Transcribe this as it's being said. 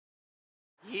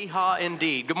Yeehaw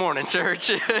indeed. Good morning, church.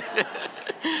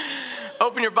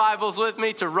 Open your Bibles with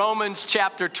me to Romans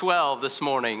chapter 12 this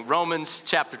morning. Romans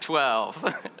chapter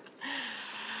 12.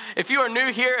 If you are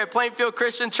new here at Plainfield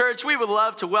Christian Church, we would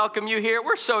love to welcome you here.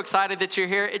 We're so excited that you're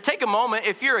here. Take a moment.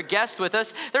 If you're a guest with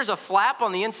us, there's a flap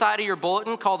on the inside of your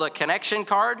bulletin called a connection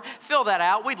card. Fill that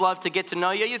out. We'd love to get to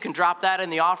know you. You can drop that in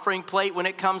the offering plate when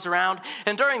it comes around.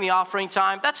 And during the offering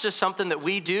time, that's just something that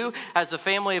we do as a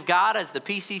family of God, as the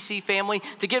PCC family,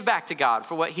 to give back to God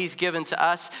for what He's given to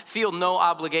us. Feel no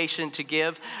obligation to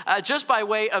give. Just by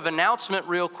way of announcement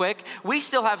real quick, we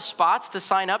still have spots to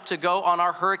sign up to go on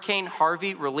our Hurricane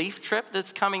Harvey relief trip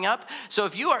that's coming up. So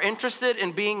if you are interested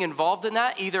in being involved in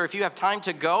that, either if you have time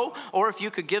to go or if you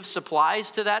could give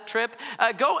supplies to that trip,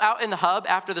 go out in the hub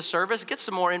after the service, get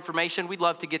some more information. We'd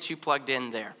love to get you plugged in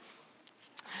there.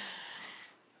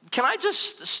 Can I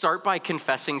just start by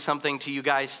confessing something to you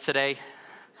guys today?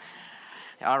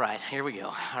 All right, here we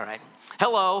go. All right.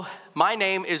 Hello, my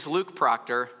name is Luke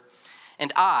Proctor,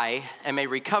 and I am a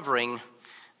recovering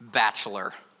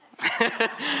bachelor.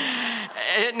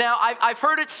 Now, I've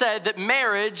heard it said that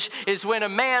marriage is when a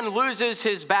man loses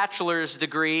his bachelor's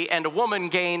degree and a woman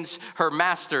gains her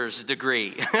master's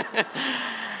degree.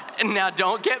 Now,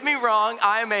 don't get me wrong.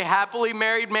 I am a happily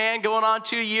married man going on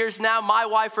 2 years now. My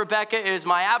wife, Rebecca, is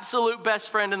my absolute best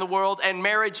friend in the world, and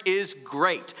marriage is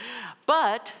great.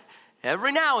 But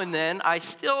every now and then, I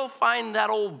still find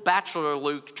that old bachelor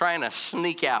Luke trying to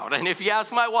sneak out. And if you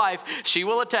ask my wife, she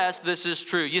will attest this is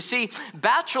true. You see,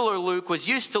 bachelor Luke was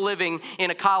used to living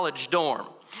in a college dorm.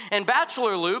 And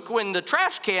bachelor Luke, when the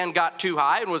trash can got too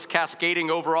high and was cascading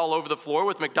all over the floor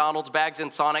with McDonald's bags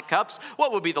and Sonic cups,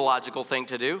 what would be the logical thing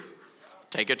to do?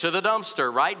 Take it to the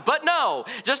dumpster, right? But no,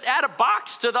 just add a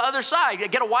box to the other side.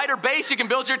 Get a wider base, you can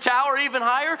build your tower even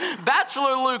higher.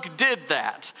 Bachelor Luke did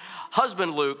that.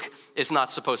 Husband Luke is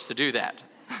not supposed to do that.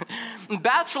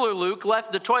 Bachelor Luke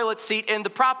left the toilet seat in the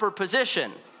proper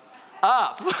position,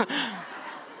 up.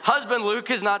 Husband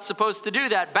Luke is not supposed to do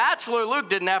that. Bachelor Luke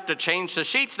didn't have to change the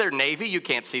sheets. They're navy. You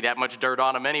can't see that much dirt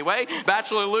on them anyway.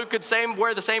 Bachelor Luke could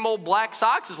wear the same old black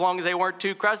socks as long as they weren't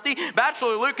too crusty.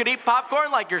 Bachelor Luke could eat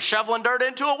popcorn like you're shoveling dirt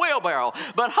into a wheelbarrow.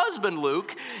 But husband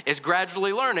Luke is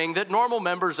gradually learning that normal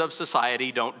members of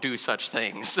society don't do such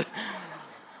things.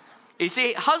 You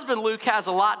see, husband Luke has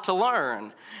a lot to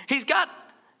learn. He's got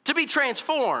to be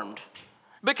transformed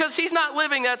because he's not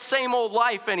living that same old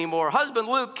life anymore. Husband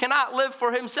Luke cannot live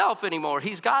for himself anymore.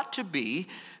 He's got to be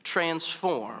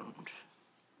transformed.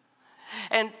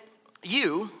 And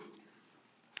you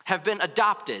have been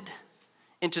adopted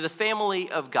into the family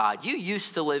of God. You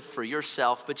used to live for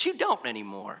yourself, but you don't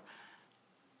anymore.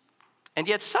 And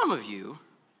yet some of you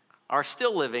are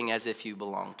still living as if you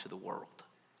belong to the world.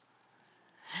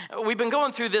 We've been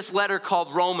going through this letter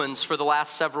called Romans for the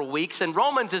last several weeks, and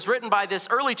Romans is written by this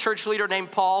early church leader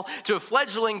named Paul to a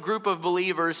fledgling group of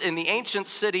believers in the ancient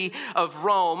city of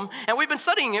Rome, and we've been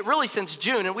studying it really since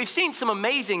June, and we've seen some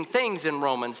amazing things in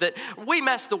Romans that we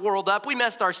messed the world up, we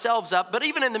messed ourselves up, but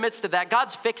even in the midst of that,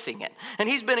 God's fixing it, and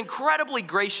He's been incredibly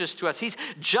gracious to us. He's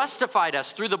justified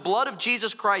us through the blood of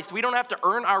Jesus Christ. We don't have to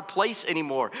earn our place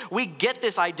anymore. We get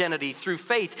this identity through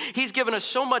faith. He's given us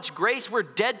so much grace. We're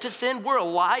dead to sin. We're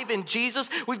alive in Jesus.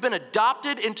 We've been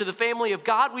adopted into the family of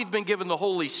God. We've been given the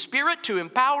Holy Spirit to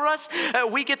empower us.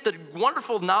 We get the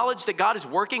wonderful knowledge that God is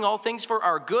working all things for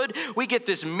our good. We get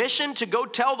this mission to go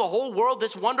tell the whole world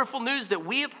this wonderful news that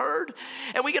we have heard.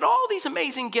 And we get all these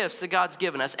amazing gifts that God's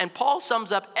given us. And Paul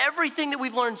sums up everything that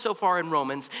we've learned so far in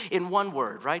Romans in one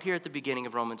word, right here at the beginning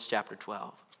of Romans chapter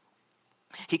 12.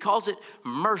 He calls it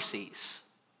mercies.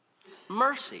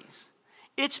 Mercies.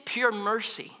 It's pure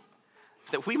mercy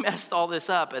that we messed all this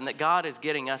up and that God is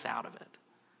getting us out of it.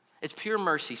 It's pure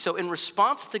mercy. So in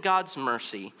response to God's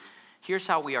mercy, here's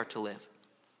how we are to live.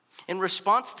 In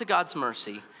response to God's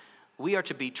mercy, we are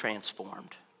to be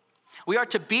transformed. We are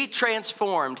to be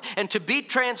transformed. And to be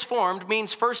transformed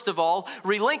means, first of all,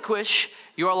 relinquish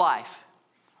your life.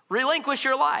 Relinquish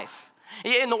your life.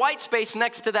 In the white space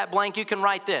next to that blank, you can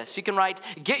write this. You can write,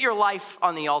 get your life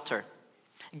on the altar.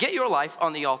 Get your life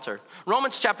on the altar.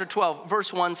 Romans chapter 12,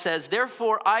 verse 1 says,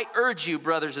 therefore I urge you,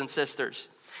 brothers and sisters,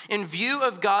 in view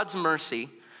of God's mercy,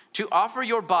 to offer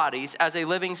your bodies as a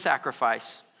living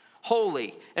sacrifice,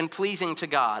 holy and pleasing to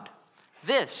God.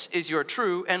 This is your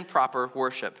true and proper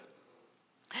worship.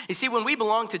 You see, when we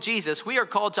belong to Jesus, we are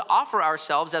called to offer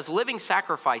ourselves as living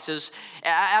sacrifices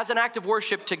as an act of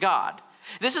worship to God.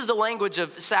 This is the language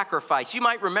of sacrifice. You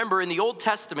might remember in the Old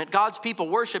Testament, God's people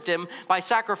worshiped him by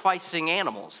sacrificing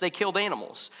animals. They killed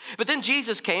animals. But then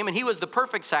Jesus came and he was the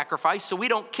perfect sacrifice, so we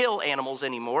don't kill animals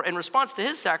anymore. In response to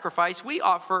his sacrifice, we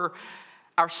offer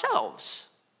ourselves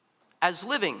as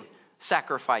living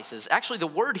sacrifices. Actually, the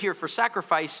word here for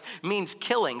sacrifice means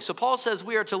killing. So Paul says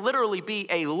we are to literally be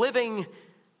a living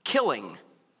killing,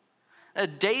 a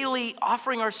daily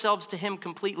offering ourselves to him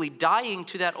completely, dying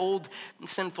to that old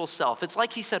sinful self. It's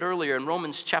like he said earlier in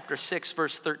Romans chapter 6,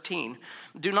 verse 13,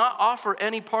 do not offer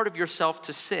any part of yourself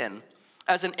to sin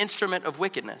as an instrument of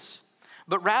wickedness,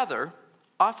 but rather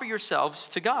offer yourselves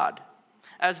to God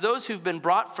as those who've been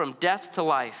brought from death to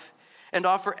life, and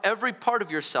offer every part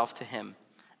of yourself to him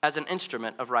as an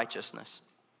instrument of righteousness.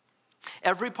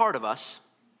 Every part of us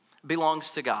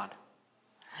belongs to God.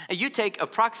 And you take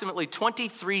approximately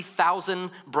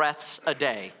 23,000 breaths a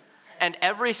day, and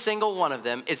every single one of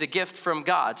them is a gift from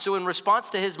God. So in response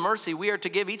to his mercy, we are to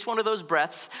give each one of those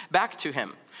breaths back to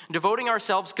him, devoting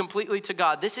ourselves completely to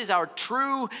God. This is our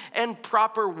true and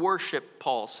proper worship,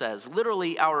 Paul says,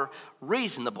 literally our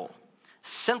reasonable,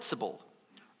 sensible,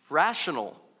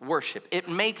 rational worship. It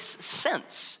makes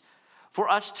sense for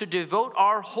us to devote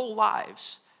our whole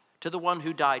lives to the one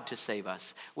who died to save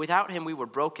us. Without him we were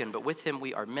broken, but with him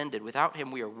we are mended. Without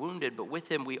him we are wounded, but with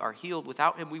him we are healed.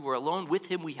 Without him we were alone, with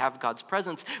him we have God's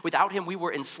presence. Without him we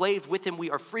were enslaved, with him we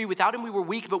are free. Without him we were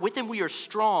weak, but with him we are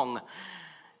strong.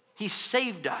 He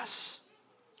saved us,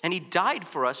 and he died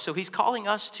for us, so he's calling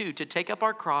us too to take up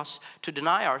our cross, to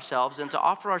deny ourselves, and to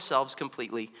offer ourselves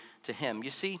completely to him. You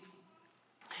see,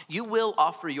 you will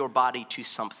offer your body to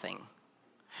something.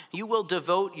 You will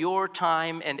devote your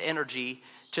time and energy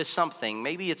to something.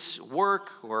 Maybe it's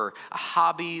work or a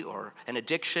hobby or an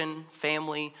addiction,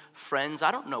 family, friends.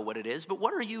 I don't know what it is, but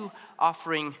what are you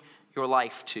offering your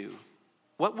life to?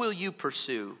 What will you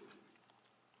pursue?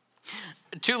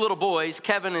 Two little boys,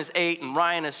 Kevin is 8 and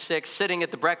Ryan is 6, sitting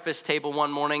at the breakfast table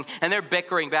one morning, and they're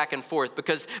bickering back and forth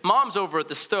because mom's over at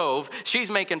the stove, she's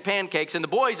making pancakes, and the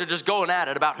boys are just going at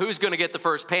it about who's going to get the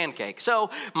first pancake. So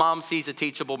mom sees a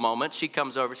teachable moment. She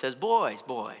comes over and says, boys.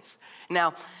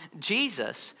 Now,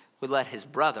 Jesus would let his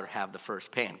brother have the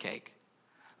first pancake.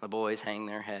 The boys hang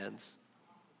their heads.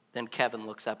 Then Kevin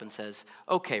looks up and says,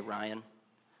 okay, Ryan,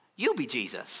 you be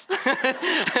Jesus.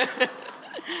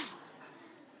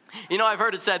 You know, I've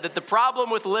heard it said that the problem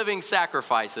with living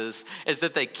sacrifices is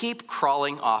that they keep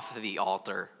crawling off the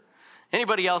altar.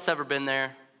 Anybody else ever been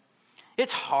there?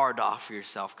 It's hard to offer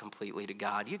yourself completely to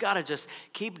God. You got to just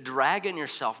keep dragging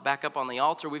yourself back up on the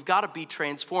altar. We've got to be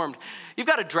transformed. You've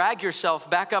got to drag yourself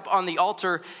back up on the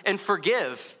altar and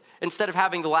forgive instead of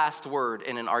having the last word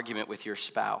in an argument with your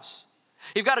spouse.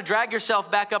 You've got to drag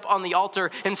yourself back up on the altar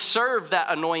and serve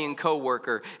that annoying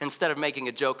coworker instead of making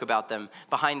a joke about them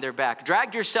behind their back.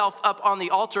 Drag yourself up on the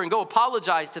altar and go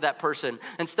apologize to that person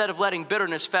instead of letting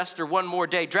bitterness fester one more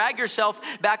day. Drag yourself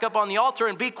back up on the altar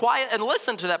and be quiet and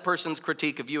listen to that person's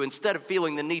critique of you instead of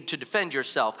feeling the need to defend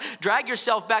yourself. Drag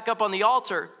yourself back up on the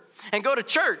altar and go to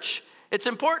church. It's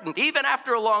important, even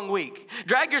after a long week.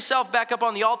 Drag yourself back up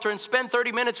on the altar and spend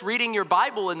 30 minutes reading your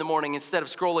Bible in the morning instead of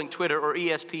scrolling Twitter or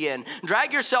ESPN.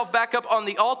 Drag yourself back up on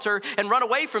the altar and run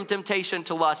away from temptation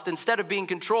to lust instead of being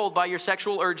controlled by your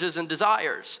sexual urges and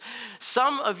desires.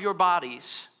 Some of your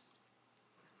bodies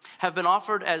have been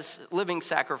offered as living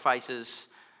sacrifices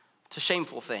to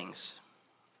shameful things.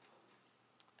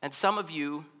 And some of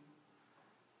you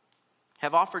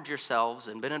have offered yourselves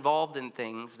and been involved in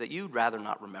things that you'd rather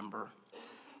not remember.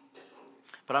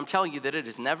 But I'm telling you that it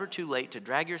is never too late to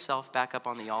drag yourself back up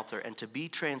on the altar and to be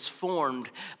transformed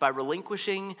by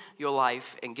relinquishing your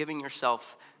life and giving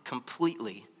yourself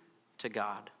completely to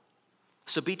God.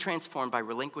 So be transformed by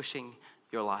relinquishing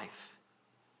your life.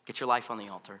 Get your life on the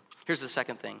altar. Here's the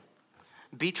second thing.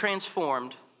 Be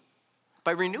transformed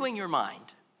by renewing your mind.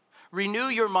 Renew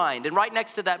your mind. And right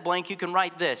next to that blank, you can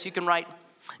write this. You can write,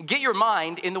 get your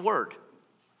mind in the Word.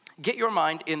 Get your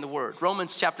mind in the Word.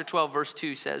 Romans chapter 12, verse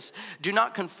 2 says, do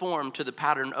not conform to the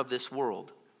pattern of this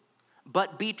world,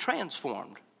 but be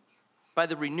transformed by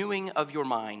the renewing of your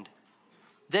mind.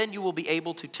 Then you will be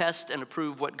able to test and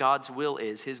approve what God's will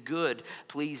is, his good,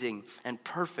 pleasing, and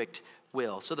perfect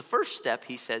will. So the first step,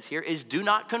 he says here, is do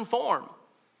not conform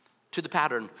to the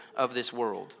pattern of this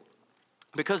world.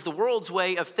 Because the world's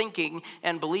way of thinking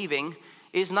and believing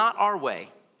is not our way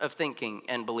of thinking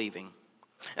and believing.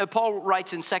 Paul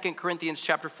writes in 2 Corinthians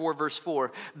chapter 4, verse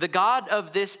 4, the God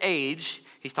of this age,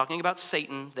 he's talking about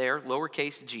Satan there,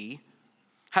 lowercase g,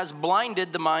 has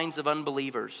blinded the minds of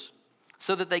unbelievers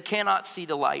so that they cannot see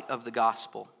the light of the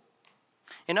gospel.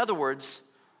 In other words,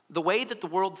 the way that the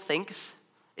world thinks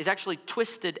is actually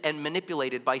twisted and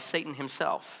manipulated by Satan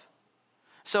himself.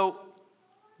 So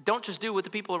don't just do what the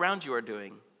people around you are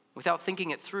doing without thinking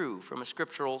it through from a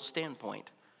scriptural standpoint.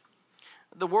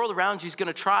 The world around you is going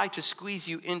to try to squeeze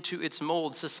you into its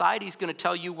mold. Society is going to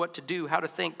tell you what to do, how to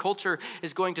think. Culture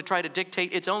is going to try to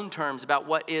dictate its own terms about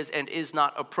what is and is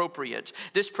not appropriate.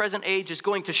 This present age is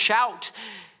going to shout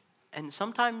and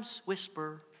sometimes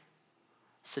whisper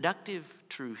seductive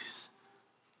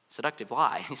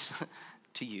lies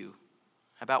to you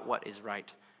about what is right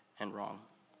and wrong.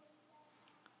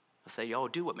 They'll say, oh,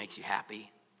 do what makes you happy.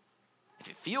 If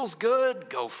it feels good,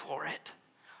 go for it.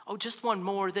 Oh, just one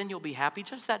more, then you'll be happy.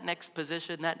 Just that next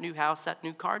position, that new house, that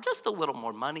new car, just a little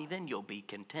more money, then you'll be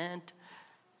content.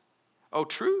 Oh,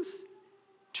 truth?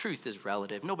 Truth is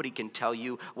relative. Nobody can tell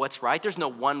you what's right. There's no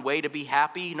one way to be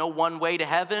happy, no one way to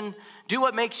heaven. Do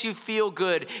what makes you feel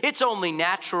good. It's only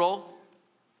natural.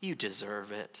 You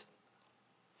deserve it.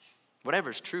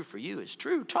 Whatever's true for you is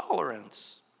true.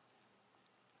 Tolerance.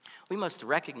 We must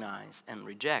recognize and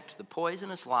reject the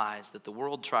poisonous lies that the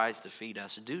world tries to feed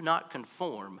us. Do not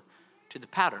conform to the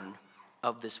pattern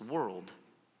of this world.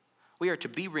 We are to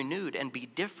be renewed and be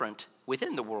different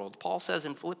within the world. Paul says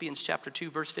in Philippians chapter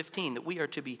 2, verse 15, that we are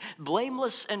to be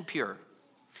blameless and pure,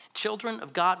 children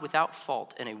of God without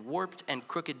fault in a warped and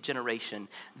crooked generation.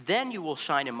 Then you will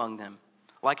shine among them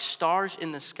like stars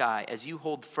in the sky as you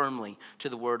hold firmly to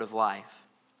the word of life.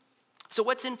 So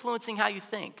what's influencing how you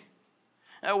think?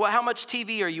 How much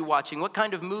TV are you watching? What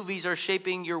kind of movies are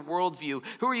shaping your worldview?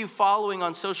 Who are you following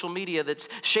on social media that's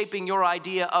shaping your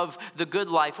idea of the good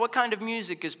life? What kind of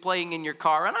music is playing in your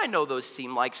car? And I know those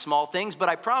seem like small things, but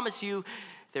I promise you,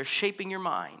 they're shaping your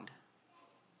mind.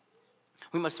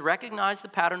 We must recognize the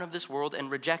pattern of this world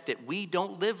and reject it. We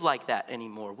don't live like that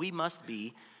anymore. We must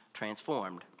be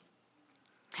transformed.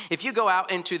 If you go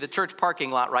out into the church parking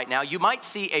lot right now, you might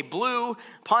see a blue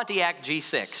Pontiac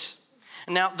G6.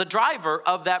 Now, the driver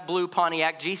of that blue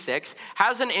Pontiac G6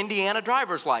 has an Indiana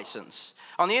driver's license.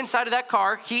 On the inside of that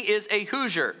car, he is a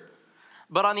Hoosier.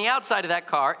 But on the outside of that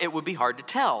car, it would be hard to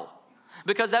tell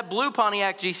because that blue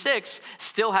Pontiac G6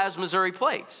 still has Missouri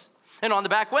plates. And on the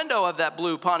back window of that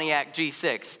blue Pontiac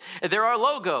G6, there are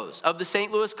logos of the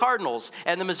St. Louis Cardinals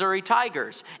and the Missouri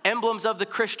Tigers, emblems of the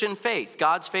Christian faith,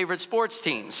 God's favorite sports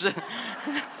teams.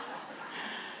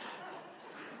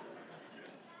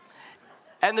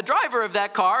 And the driver of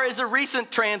that car is a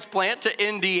recent transplant to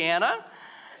Indiana.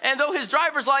 And though his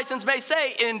driver's license may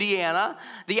say Indiana,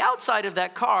 the outside of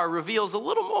that car reveals a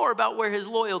little more about where his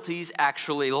loyalties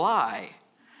actually lie.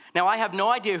 Now, I have no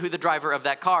idea who the driver of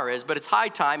that car is, but it's high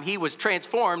time he was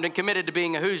transformed and committed to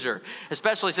being a Hoosier,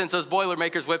 especially since those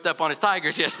Boilermakers whipped up on his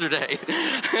Tigers yesterday.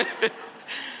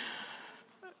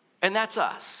 And that's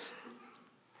us.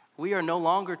 We are no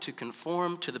longer to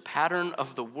conform to the pattern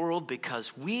of the world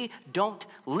because we don't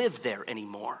live there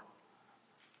anymore.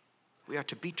 We are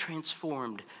to be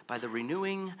transformed by the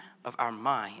renewing of our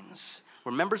minds.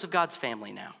 We're members of God's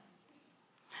family now.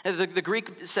 The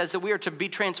Greek says that we are to be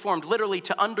transformed, literally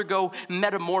to undergo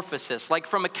metamorphosis, like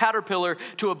from a caterpillar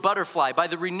to a butterfly, by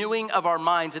the renewing of our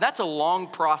minds. And that's a long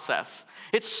process.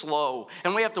 It's slow,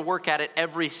 and we have to work at it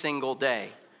every single day.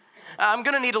 I'm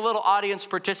going to need a little audience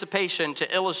participation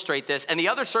to illustrate this. And the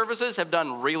other services have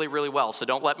done really, really well, so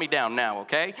don't let me down now,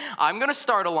 okay? I'm going to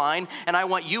start a line, and I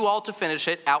want you all to finish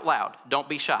it out loud. Don't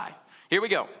be shy. Here we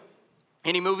go.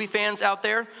 Any movie fans out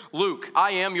there? Luke,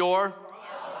 I am your...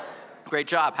 Great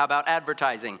job. How about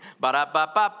advertising?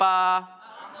 Ba-da-ba-ba-ba.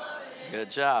 Good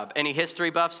job. Any history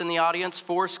buffs in the audience?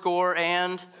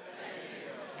 80.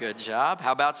 Good job.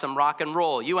 How about some rock and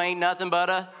roll? You ain't nothing but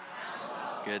a...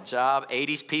 Good job.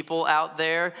 80s people out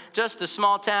there. Just a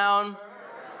small town.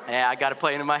 Yeah, I got it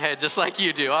playing in my head just like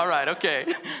you do. All right, okay.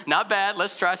 Not bad.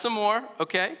 Let's try some more.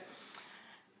 Okay.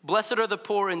 Blessed are the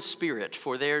poor in spirit,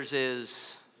 for theirs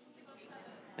is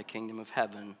the kingdom of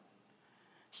heaven.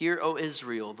 Hear, O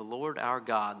Israel, the Lord our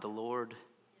God, the Lord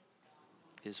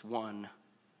is one.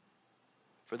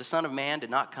 For the Son of Man did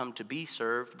not come to be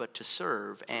served, but to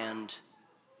serve and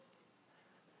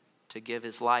to give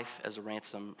his life as a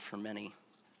ransom for many.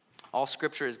 All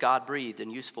scripture is God-breathed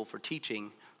and useful for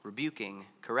teaching, rebuking,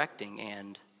 correcting,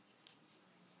 and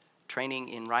training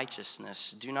in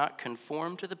righteousness. Do not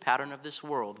conform to the pattern of this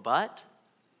world, but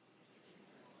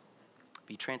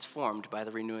be transformed by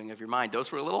the renewing of your mind.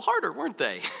 Those were a little harder, weren't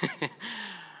they?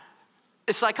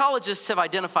 Psychologists have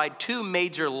identified two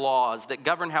major laws that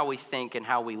govern how we think and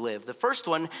how we live. The first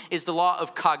one is the law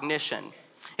of cognition.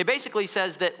 It basically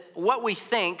says that what we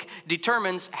think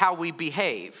determines how we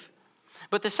behave.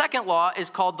 But the second law is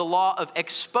called the law of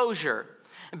exposure.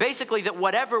 Basically, that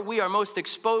whatever we are most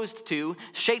exposed to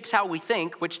shapes how we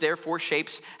think, which therefore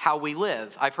shapes how we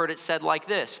live. I've heard it said like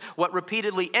this: what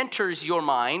repeatedly enters your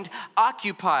mind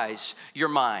occupies your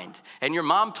mind. And your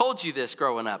mom told you this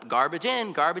growing up: garbage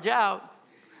in, garbage out.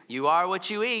 You are what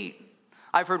you eat.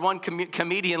 I've heard one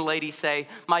comedian lady say,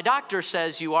 my doctor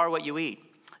says you are what you eat.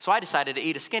 So I decided to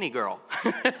eat a skinny girl.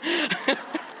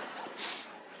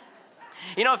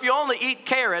 You know, if you only eat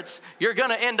carrots, you're going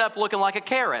to end up looking like a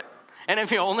carrot. And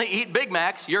if you only eat Big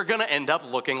Macs, you're going to end up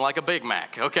looking like a Big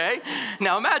Mac, okay?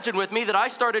 Now imagine with me that I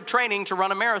started training to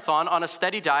run a marathon on a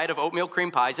steady diet of oatmeal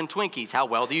cream pies and Twinkies. How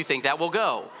well do you think that will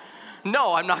go?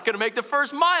 No, I'm not going to make the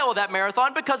first mile of that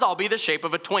marathon because I'll be the shape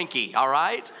of a Twinkie, all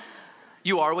right?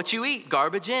 You are what you eat.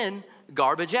 Garbage in,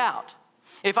 garbage out.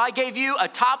 If I gave you a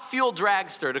top fuel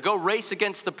dragster to go race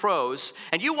against the pros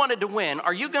and you wanted to win,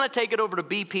 are you going to take it over to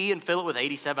BP and fill it with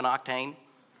 87 octane?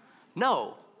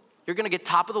 No. You're going to get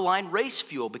top of the line race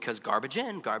fuel because garbage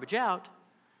in, garbage out.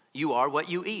 You are what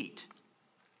you eat.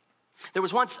 There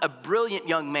was once a brilliant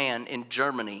young man in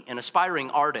Germany, an aspiring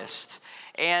artist,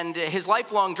 and his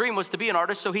lifelong dream was to be an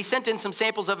artist, so he sent in some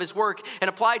samples of his work and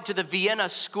applied to the Vienna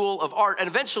School of Art, and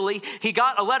eventually he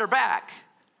got a letter back.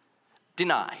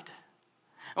 Denied.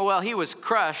 Well, he was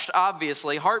crushed,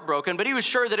 obviously, heartbroken, but he was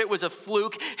sure that it was a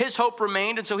fluke. His hope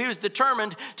remained, and so he was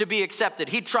determined to be accepted.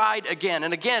 He tried again,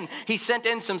 and again, he sent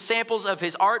in some samples of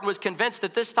his art and was convinced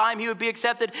that this time he would be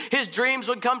accepted. His dreams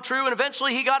would come true, and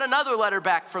eventually he got another letter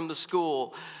back from the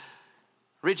school.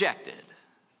 Rejected.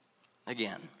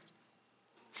 Again.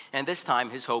 And this time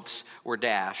his hopes were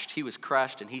dashed. He was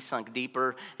crushed, and he sunk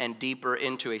deeper and deeper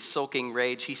into a sulking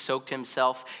rage. He soaked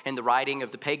himself in the writing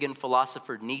of the pagan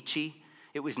philosopher Nietzsche.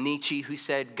 It was Nietzsche who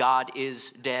said, God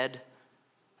is dead.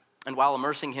 And while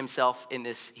immersing himself in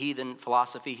this heathen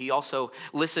philosophy, he also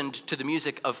listened to the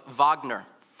music of Wagner.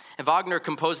 And Wagner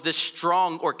composed this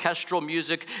strong orchestral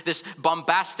music, this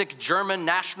bombastic German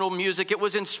national music. It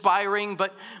was inspiring,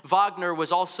 but Wagner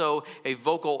was also a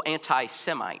vocal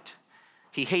anti-Semite.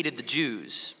 He hated the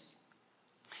Jews.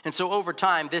 And so over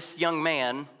time, this young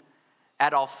man,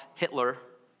 Adolf Hitler,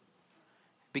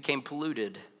 became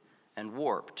polluted and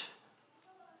warped.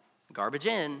 Garbage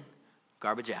in,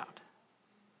 garbage out.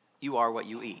 You are what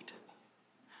you eat.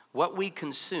 What we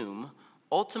consume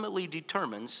ultimately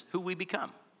determines who we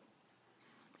become.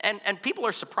 And people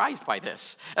are surprised by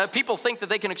this. People think that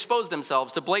they can expose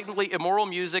themselves to blatantly immoral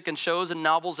music and shows and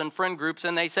novels and friend groups,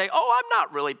 and they say, oh, I'm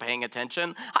not really paying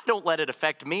attention. I don't let it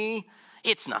affect me.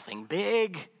 It's nothing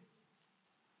big.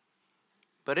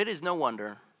 But it is no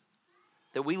wonder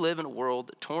that we live in a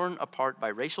world torn apart by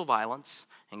racial violence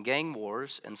and gang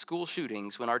wars and school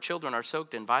shootings when our children are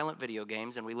soaked in violent video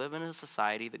games and we live in a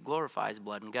society that glorifies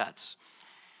blood and guts.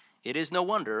 It is no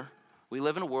wonder we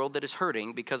live in a world that is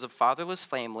hurting because of fatherless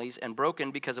families and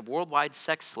broken because of worldwide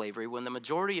sex slavery when the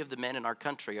majority of the men in our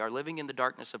country are living in the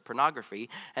darkness of pornography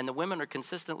and the women are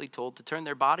consistently told to turn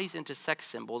their bodies into sex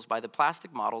symbols by the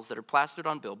plastic models that are plastered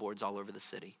on billboards all over the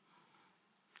city.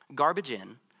 Garbage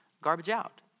in, garbage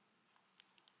out.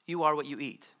 You are what you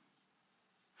eat.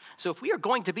 So if we are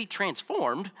going to be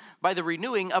transformed by the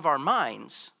renewing of our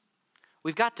minds,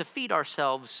 we've got to feed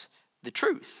ourselves the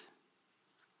truth.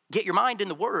 Get your mind in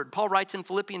the Word. Paul writes in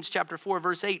Philippians chapter 4,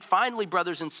 verse 8, finally,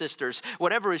 brothers and sisters,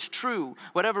 whatever is true,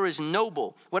 whatever is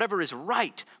noble, whatever is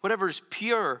right, whatever is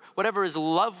pure, whatever is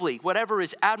lovely, whatever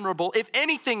is admirable, if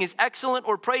anything is excellent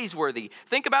or praiseworthy,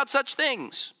 think about such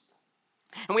things.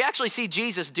 And we actually see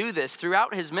Jesus do this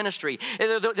throughout his ministry.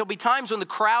 There'll be times when the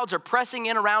crowds are pressing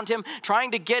in around him,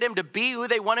 trying to get him to be who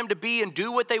they want him to be and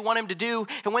do what they want him to do.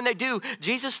 And when they do,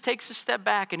 Jesus takes a step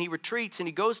back and he retreats and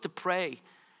he goes to pray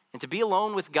and to be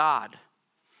alone with God.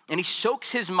 And he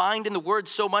soaks his mind in the Word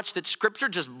so much that Scripture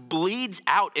just bleeds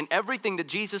out in everything that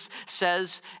Jesus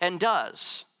says and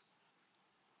does.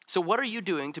 So what are you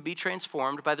doing to be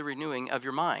transformed by the renewing of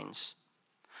your minds?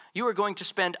 You are going to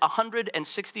spend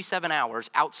 167 hours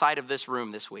outside of this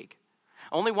room this week.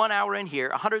 Only 1 hour in here,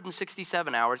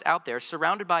 167 hours out there,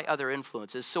 surrounded by other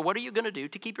influences. So what are you going to do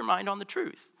to keep your mind on the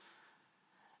truth?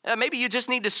 Maybe you just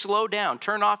need to slow down,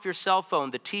 turn off your cell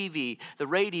phone, the TV, the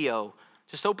radio,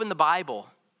 just open the Bible,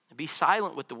 and be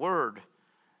silent with the Word.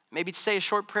 Maybe say a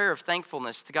short prayer of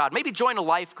thankfulness to God. Maybe join a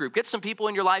life group. Get some people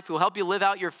in your life who will help you live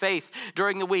out your faith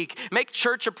during the week. Make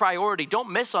church a priority. Don't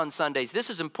miss on Sundays. This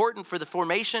is important for the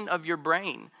formation of your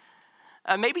brain.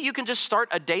 Maybe you can just start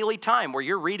a daily time where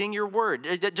you're reading your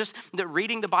Word, just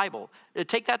reading the Bible.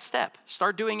 Take that step.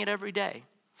 Start doing it every day.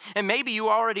 And maybe you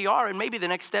already are, and maybe the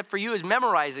next step for you is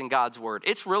memorizing God's Word.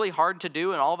 It's really hard to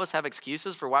do, and all of us have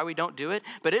excuses for why we don't do it,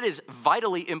 but it is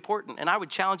vitally important, and I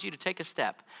would challenge you to take a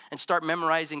step and start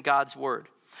memorizing God's Word.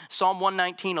 Psalm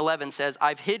 119:11 says,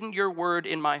 I've hidden your word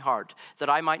in my heart that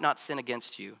I might not sin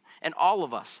against you. And all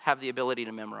of us have the ability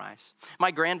to memorize. My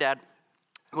granddad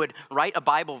would write a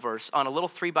Bible verse on a little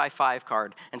 3x5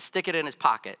 card and stick it in his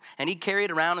pocket. And he'd carry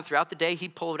it around, and throughout the day,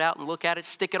 he'd pull it out and look at it,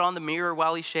 stick it on the mirror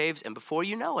while he shaves, and before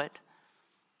you know it,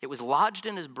 it was lodged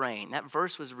in his brain. That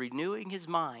verse was renewing his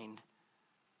mind.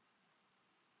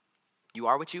 You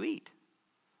are what you eat.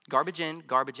 Garbage in,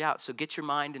 garbage out. So get your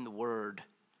mind in the Word.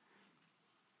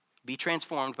 Be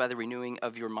transformed by the renewing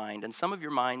of your mind. And some of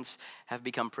your minds have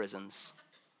become prisons.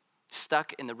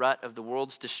 Stuck in the rut of the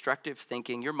world's destructive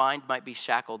thinking, your mind might be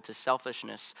shackled to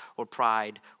selfishness or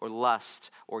pride or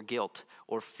lust or guilt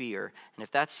or fear. And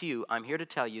if that's you, I'm here to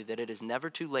tell you that it is never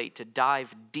too late to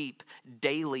dive deep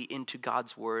daily into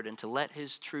God's Word and to let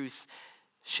His truth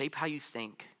shape how you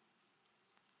think.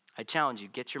 I challenge you,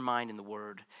 get your mind in the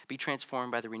Word. Be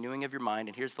transformed by the renewing of your mind.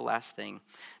 And here's the last thing.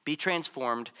 Be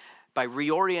transformed by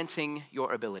reorienting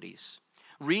your abilities.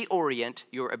 Reorient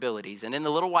your abilities. And in the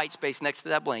little white space next to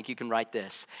that blank, you can write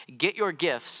this. Get your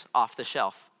gifts off the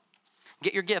shelf.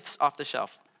 Get your gifts off the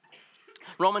shelf.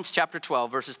 Romans chapter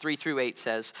 12, verses 3 through 8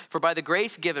 says, "For by the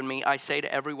grace given me, I say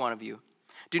to every one of you,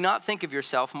 do not think of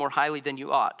yourself more highly than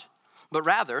you ought, but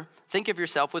rather think of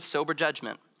yourself with sober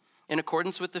judgment, in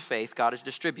accordance with the faith God has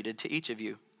distributed to each of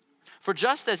you. For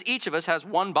just as each of us has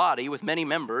one body with many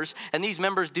members, and these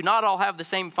members do not all have the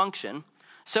same function,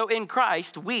 so in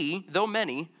Christ we, though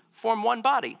many, form one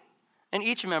body, and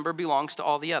each member belongs to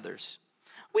all the others.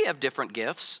 We have different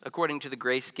gifts according to the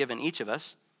grace given each of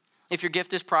us. If your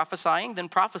gift is prophesying, then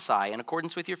prophesy in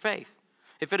accordance with your faith.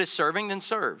 If it is serving, then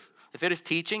serve. If it is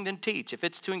teaching, then teach. If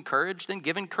it's to encourage, then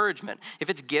give encouragement. If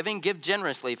it's giving, give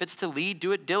generously. If it's to lead,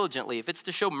 do it diligently. If it's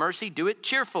to show mercy, do it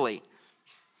cheerfully."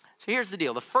 So here's the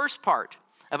deal. The first part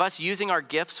of us using our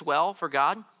gifts well for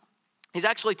God is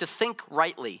actually to think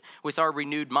rightly with our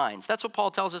renewed minds. That's what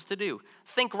Paul tells us to do.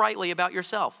 Think rightly about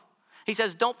yourself. He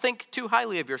says, don't think too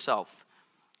highly of yourself.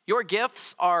 Your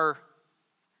gifts are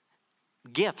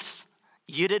gifts.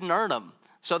 You didn't earn them,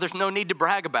 so there's no need to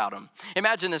brag about them.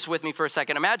 Imagine this with me for a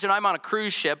second. Imagine I'm on a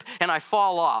cruise ship and I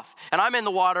fall off and I'm in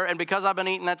the water, and because I've been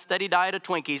eating that steady diet of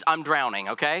Twinkies, I'm drowning,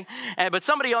 okay? But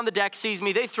somebody on the deck sees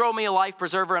me, they throw me a life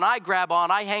preserver, and I grab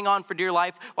on, I hang on for dear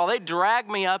life while they drag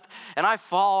me up, and I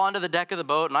fall onto the deck of the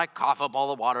boat and I cough up all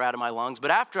the water out of my lungs.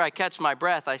 But after I catch my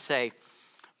breath, I say,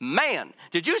 "Man,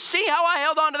 did you see how I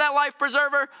held onto that life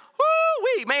preserver?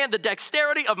 Woo-wee, man, the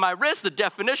dexterity of my wrist, the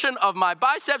definition of my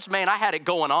biceps, man, I had it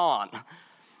going on."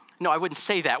 No, I wouldn't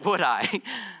say that, would I?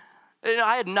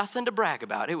 I had nothing to brag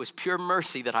about. It was pure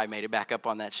mercy that I made it back up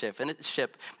on that ship. And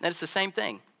it's the same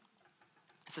thing.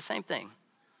 It's the same thing.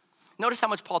 Notice how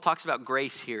much Paul talks about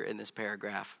grace here in this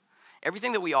paragraph.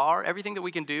 Everything that we are, everything that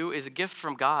we can do is a gift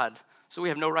from God, so we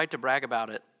have no right to brag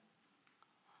about it.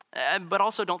 But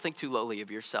also don't think too lowly of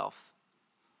yourself.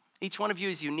 Each one of you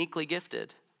is uniquely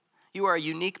gifted. You are a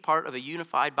unique part of a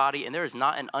unified body, and there is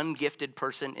not an ungifted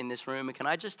person in this room. And can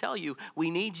I just tell you, we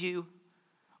need you.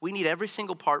 We need every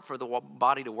single part for the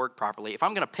body to work properly. If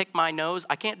I'm going to pick my nose,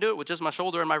 I can't do it with just my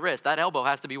shoulder and my wrist. That elbow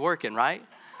has to be working, right?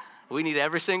 We need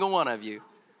every single one of you.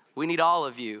 We need all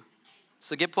of you.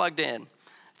 So get plugged in.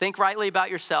 Think rightly about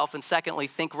yourself, and secondly,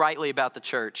 think rightly about the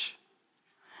church.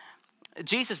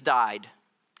 Jesus died.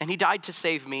 And he died to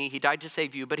save me, he died to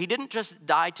save you, but he didn't just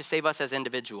die to save us as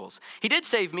individuals. He did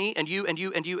save me and you and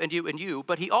you and you and you and you,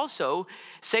 but he also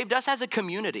saved us as a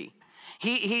community.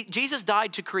 Jesus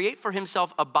died to create for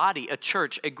himself a body, a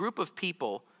church, a group of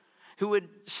people who would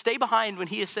stay behind when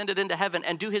he ascended into heaven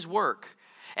and do his work,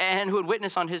 and who would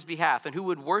witness on his behalf, and who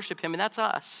would worship him, and that's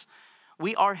us.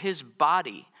 We are his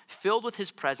body, filled with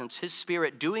his presence, his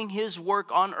spirit, doing his work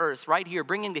on earth right here,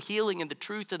 bringing the healing and the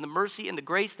truth and the mercy and the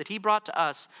grace that he brought to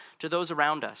us, to those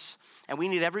around us. And we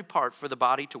need every part for the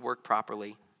body to work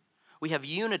properly. We have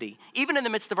unity, even in the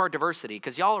midst of our diversity,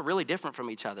 because y'all are really different from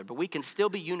each other, but we can still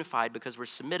be unified because we're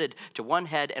submitted to one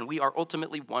head, and we are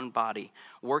ultimately one body,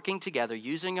 working together,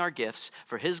 using our gifts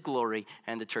for his glory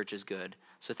and the church's good.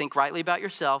 So think rightly about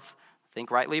yourself,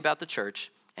 think rightly about the church,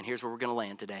 and here's where we're going to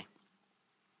land today.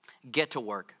 Get to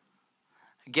work.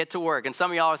 Get to work. And some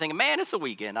of y'all are thinking, man, it's the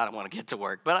weekend. I don't want to get to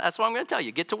work. But that's what I'm going to tell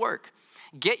you. Get to work.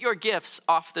 Get your gifts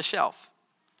off the shelf.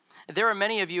 There are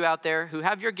many of you out there who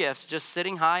have your gifts just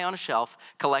sitting high on a shelf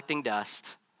collecting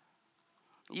dust.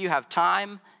 You have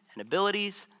time and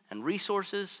abilities and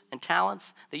resources and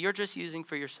talents that you're just using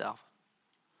for yourself.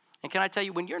 And can I tell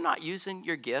you, when you're not using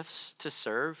your gifts to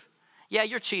serve, yeah,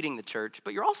 you're cheating the church,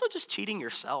 but you're also just cheating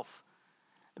yourself.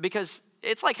 Because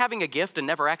it's like having a gift and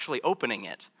never actually opening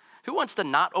it. Who wants to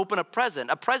not open a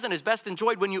present? A present is best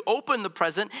enjoyed when you open the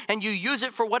present and you use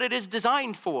it for what it is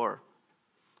designed for.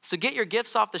 So get your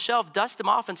gifts off the shelf, dust them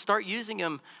off, and start using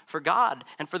them for God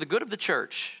and for the good of the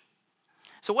church.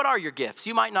 So what are your gifts?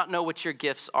 You might not know what your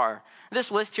gifts are. This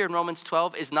list here in Romans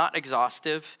 12 is not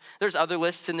exhaustive. There's other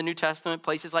lists in the New Testament,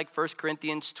 places like 1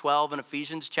 Corinthians 12 and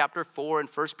Ephesians chapter 4 and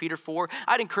 1 Peter 4.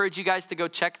 I'd encourage you guys to go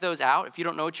check those out. If you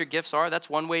don't know what your gifts are, that's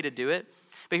one way to do it.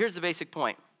 But here's the basic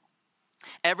point.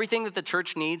 Everything that the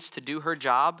church needs to do her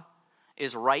job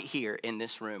is right here in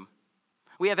this room.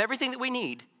 We have everything that we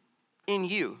need in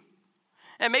you.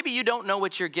 And maybe you don't know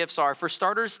what your gifts are. For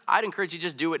starters, I'd encourage you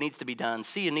just do what needs to be done.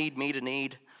 See a need, meet a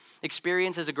need.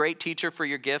 Experience is a great teacher for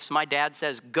your gifts. My dad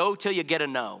says, go till you get a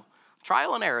no.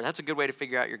 Trial and error, that's a good way to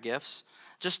figure out your gifts.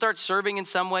 Just start serving in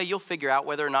some way. You'll figure out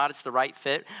whether or not it's the right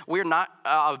fit. We're not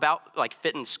about like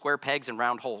fitting square pegs and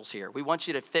round holes here. We want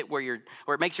you to fit where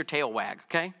it makes your tail wag,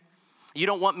 okay? You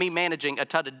don't want me managing a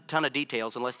ton of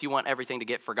details unless you want everything to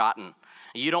get forgotten.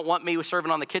 You don't want me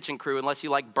serving on the kitchen crew unless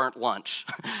you like burnt lunch.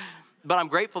 But I'm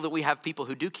grateful that we have people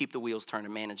who do keep the wheels turned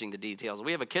and managing the details.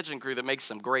 We have a kitchen crew that makes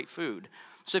some great food.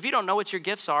 So if you don't know what your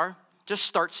gifts are, just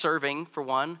start serving for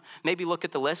one. Maybe look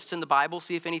at the lists in the Bible,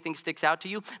 see if anything sticks out to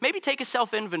you. Maybe take a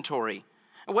self-inventory.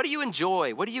 What do you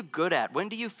enjoy? What are you good at? When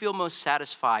do you feel most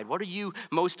satisfied? What are you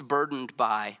most burdened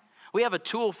by? We have a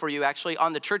tool for you actually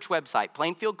on the church website,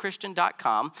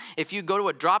 plainfieldchristian.com. If you go to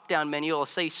a drop-down menu, it'll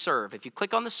say serve. If you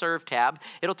click on the serve tab,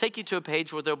 it'll take you to a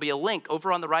page where there'll be a link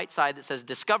over on the right side that says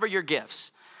discover your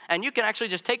gifts. And you can actually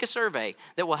just take a survey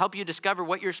that will help you discover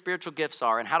what your spiritual gifts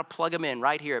are and how to plug them in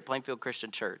right here at Plainfield Christian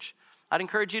Church. I'd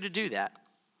encourage you to do that.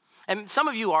 And some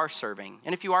of you are serving.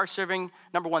 And if you are serving,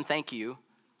 number one, thank you.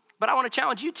 But I want to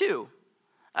challenge you too.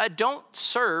 Don't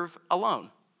serve alone.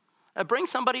 Bring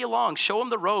somebody along. Show them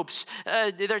the ropes.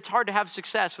 It's hard to have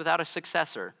success without a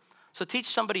successor. So teach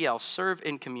somebody else. Serve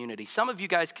in community. Some of you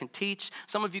guys can teach.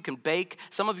 Some of you can bake.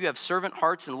 Some of you have servant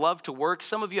hearts and love to work.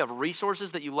 Some of you have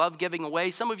resources that you love giving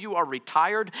away. Some of you are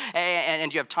retired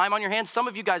and you have time on your hands. Some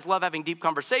of you guys love having deep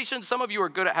conversations. Some of you are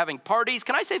good at having parties.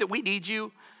 Can I say that we need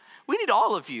you? We need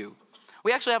all of you.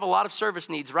 We actually have a lot of service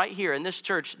needs right here in this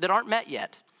church that aren't met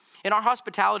yet. In our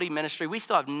hospitality ministry, we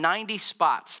still have 90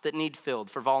 spots that need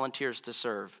filled for volunteers to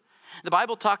serve. The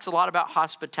Bible talks a lot about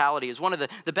hospitality as one of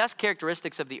the best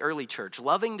characteristics of the early church,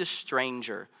 loving the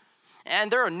stranger.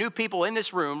 And there are new people in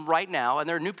this room right now, and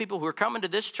there are new people who are coming to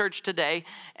this church today,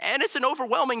 and it's an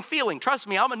overwhelming feeling. Trust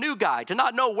me, I'm a new guy, to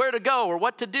not know where to go or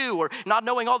what to do or not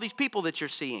knowing all these people that you're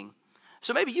seeing.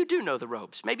 So maybe you do know the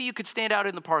ropes. Maybe you could stand out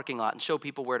in the parking lot and show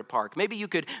people where to park. Maybe you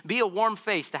could be a warm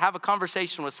face to have a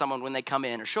conversation with someone when they come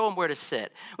in or show them where to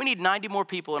sit. We need 90 more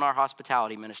people in our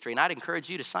hospitality ministry, and I'd encourage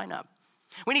you to sign up.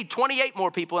 We need 28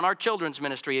 more people in our children's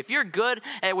ministry. If you're good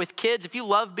with kids, if you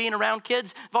love being around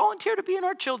kids, volunteer to be in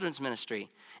our children's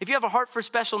ministry. If you have a heart for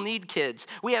special need kids,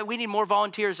 we need more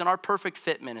volunteers in our Perfect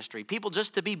Fit ministry. People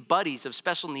just to be buddies of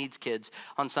special needs kids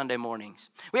on Sunday mornings.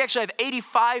 We actually have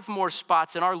 85 more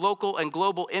spots in our local and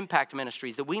global impact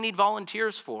ministries that we need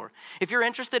volunteers for. If you're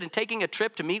interested in taking a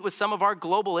trip to meet with some of our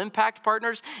global impact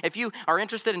partners, if you are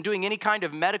interested in doing any kind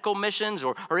of medical missions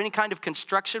or any kind of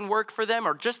construction work for them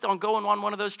or just on going on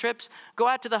one of those trips, go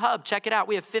out to the hub, check it out.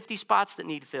 We have 50 spots that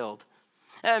need filled.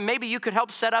 Maybe you could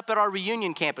help set up at our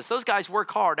reunion campus. Those guys work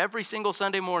hard every single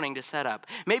Sunday morning to set up.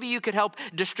 Maybe you could help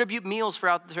distribute meals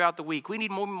throughout the week. We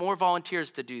need more volunteers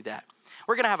to do that.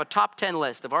 We're going to have a top 10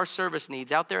 list of our service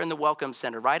needs out there in the Welcome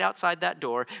Center, right outside that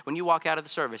door when you walk out of the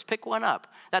service. Pick one up.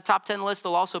 That top 10 list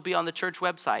will also be on the church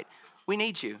website. We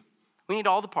need you. We need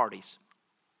all the parties.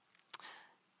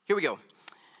 Here we go.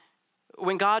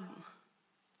 When God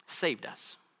saved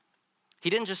us, He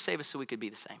didn't just save us so we could be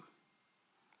the same.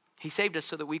 He saved us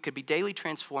so that we could be daily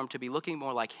transformed to be looking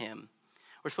more like Him.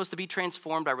 We're supposed to be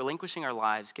transformed by relinquishing our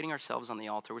lives, getting ourselves on the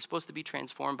altar. We're supposed to be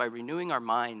transformed by renewing our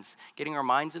minds, getting our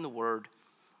minds in the Word.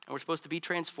 And we're supposed to be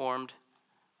transformed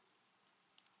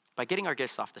by getting our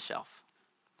gifts off the shelf.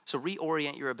 So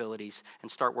reorient your abilities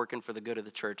and start working for the good of the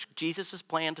church. Jesus'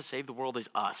 plan to save the world is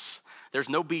us. There's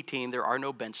no B team. There are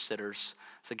no bench sitters.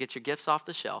 So get your gifts off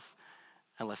the shelf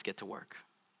and let's get to work.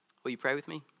 Will you pray with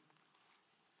me?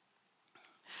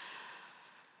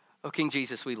 Oh, King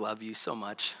Jesus, we love you so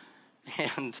much.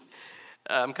 And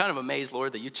I'm kind of amazed,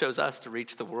 Lord, that you chose us to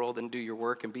reach the world and do your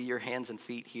work and be your hands and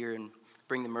feet here and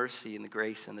bring the mercy and the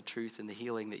grace and the truth and the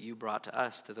healing that you brought to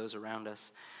us, to those around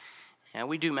us. And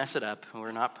we do mess it up, and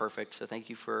we're not perfect, so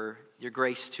thank you for your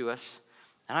grace to us.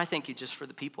 And I thank you just for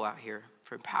the people out here,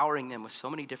 for empowering them with so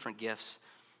many different gifts,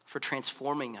 for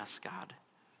transforming us, God.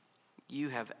 You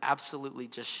have absolutely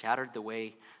just shattered the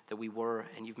way that we were,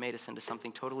 and you've made us into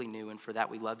something totally new, and for that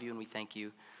we love you and we thank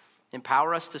you.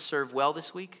 Empower us to serve well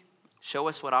this week. Show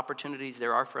us what opportunities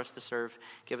there are for us to serve.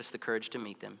 Give us the courage to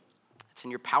meet them. It's in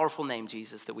your powerful name,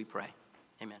 Jesus, that we pray.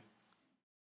 Amen.